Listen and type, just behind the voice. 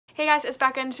Hey guys, it's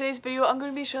Becca. In today's video I'm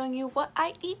going to be showing you what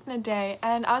I eat in a day,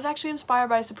 and I was actually inspired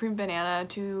by Supreme Banana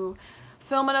to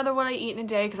film another what I eat in a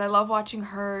day because I love watching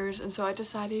hers, and so I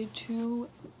decided to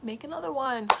make another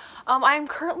one. I am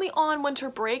currently on winter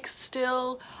break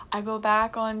still. I go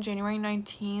back on January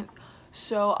 19th,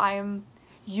 so I am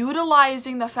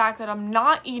utilizing the fact that I'm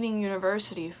not eating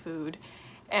university food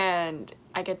and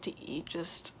I get to eat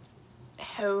just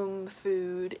home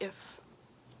food if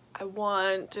I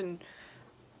want and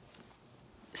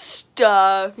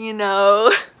stuff, you know.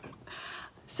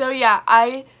 So yeah,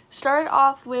 I started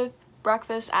off with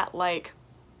breakfast at like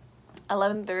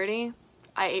 11:30.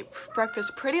 I ate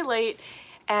breakfast pretty late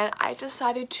and I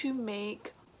decided to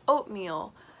make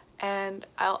oatmeal, and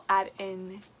I'll add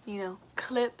in, you know,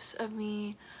 clips of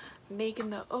me making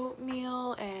the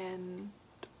oatmeal and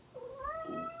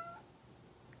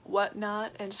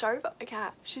whatnot. And sorry about my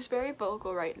cat, she's very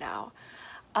vocal right now.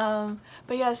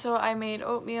 But yeah, so I made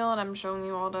oatmeal and I'm showing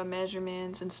you all the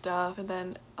measurements and stuff, and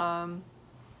then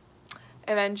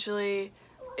eventually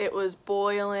it was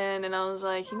boiling and I was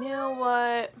like, you know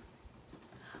what,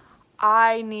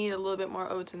 I need a little bit more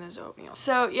oats in this oatmeal.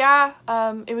 So yeah,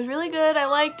 it was really good. I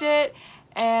liked it,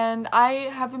 and I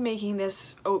have been making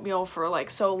this oatmeal for like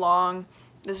so long.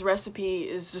 This recipe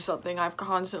is just something I've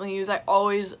constantly used. I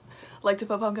always like to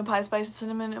put pumpkin pie spice and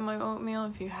cinnamon in my oatmeal.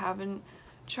 If you haven't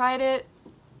tried it,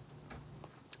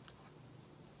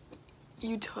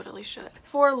 you totally should.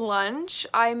 For lunch,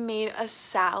 I made a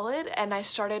salad, and I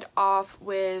started off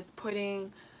with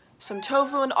putting some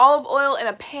tofu and olive oil in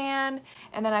a pan,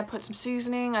 and then I put some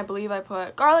seasoning. I believe I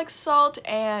put garlic salt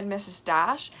and Mrs.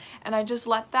 Dash, and I just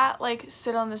let that like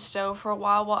sit on the stove for a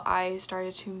while I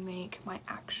started to make my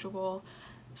actual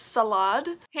salad.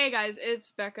 Hey guys,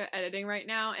 it's Becca editing right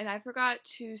now, and I forgot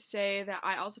to say that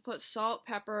I also put salt,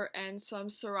 pepper, and some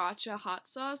sriracha hot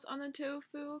sauce on the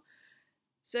tofu.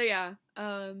 So yeah,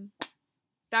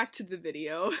 back to the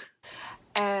video.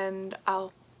 And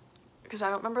because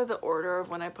I don't remember the order of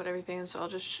when I put everything in, so I'll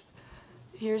just,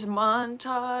 here's a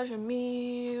montage of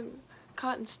me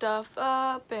cutting stuff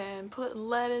up and putting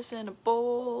lettuce in a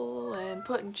bowl and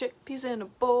putting chickpeas in a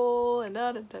bowl and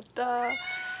da da da da.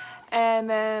 And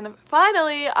then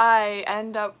finally I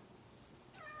end up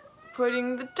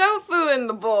putting the tofu in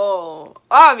the bowl.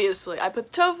 Obviously, I put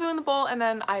the tofu in the bowl, and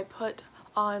then I put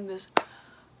on this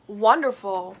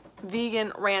wonderful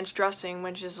vegan ranch dressing,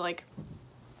 which is like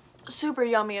super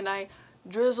yummy, and I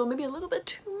drizzle maybe a little bit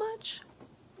too much,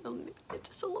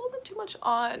 just a little bit too much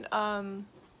on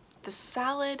the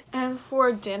salad. And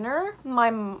for dinner,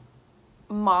 my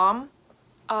mom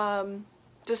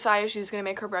decided she was gonna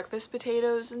make her breakfast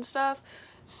potatoes and stuff,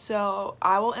 so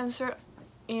I will insert,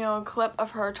 you know, a clip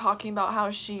of her talking about how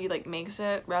she like makes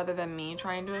it rather than me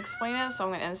trying to explain it, so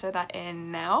I'm gonna insert that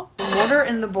in now. Water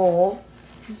in the bowl,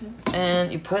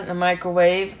 and you put it in the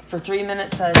microwave for 3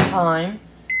 minutes at a time.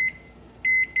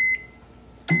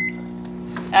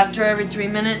 After every 3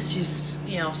 minutes,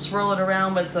 you know, swirl it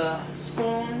around with a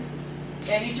spoon,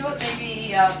 and you do it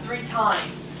maybe 3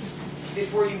 times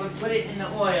before you would put it in the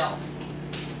oil.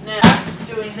 Next,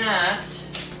 doing that,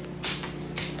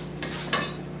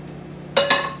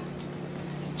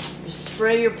 you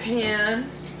spray your pan.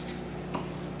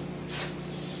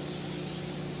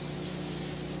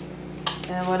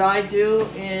 And what I do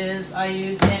is I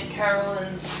use Aunt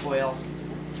Carolyn's oil.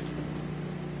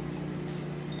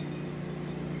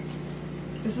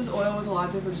 This is oil with a lot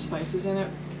of different spices in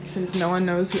it, since no one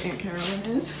knows who Aunt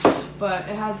Carolyn is, but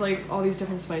it has like all these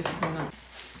different spices in it.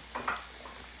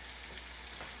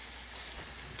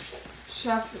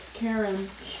 Chef Karen.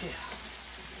 Yeah.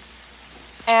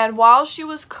 And while she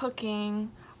was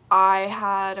cooking, I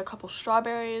had a couple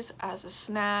strawberries as a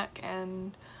snack,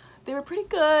 and they were pretty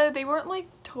good. They weren't like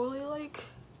totally like,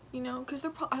 you know, because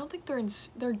I don't think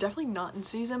they're definitely not in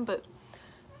season, but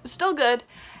still good.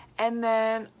 And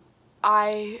then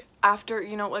after,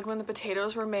 you know, like when the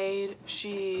potatoes were made,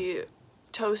 she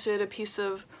toasted a piece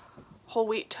of whole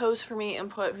wheat toast for me and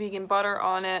put vegan butter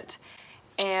on it,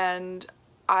 and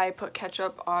I put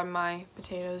ketchup on my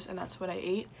potatoes, and that's what I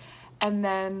ate. And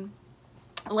then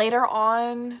later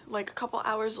on, like a couple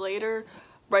hours later,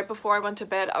 right before I went to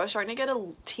bed, I was starting to get a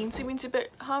teensy-weensy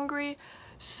bit hungry,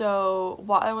 so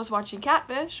while I was watching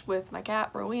Catfish with my cat,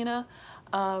 Rowena,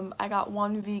 I got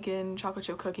one vegan chocolate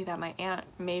chip cookie that my aunt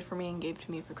made for me and gave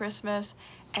to me for Christmas,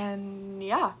 and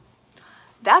yeah,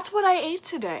 that's what I ate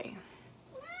today.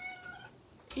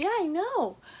 Yeah, I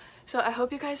know. So I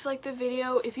hope you guys like the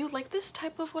video. If you like this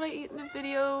type of what I eat in a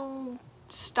video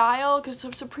style, because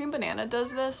Supreme Banana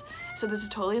does this, so this is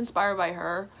totally inspired by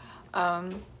her.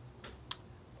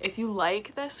 if you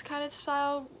like this kind of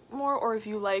style more, or if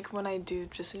you like when I do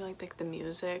just like the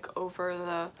music over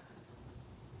the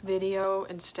video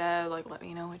instead, like let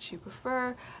me know what you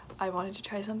prefer. I wanted to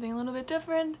try something a little bit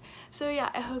different. So yeah,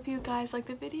 I hope you guys like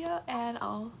the video, and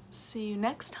I'll see you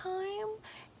next time,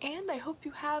 and I hope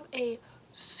you have a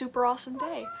super awesome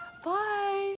day. Bye!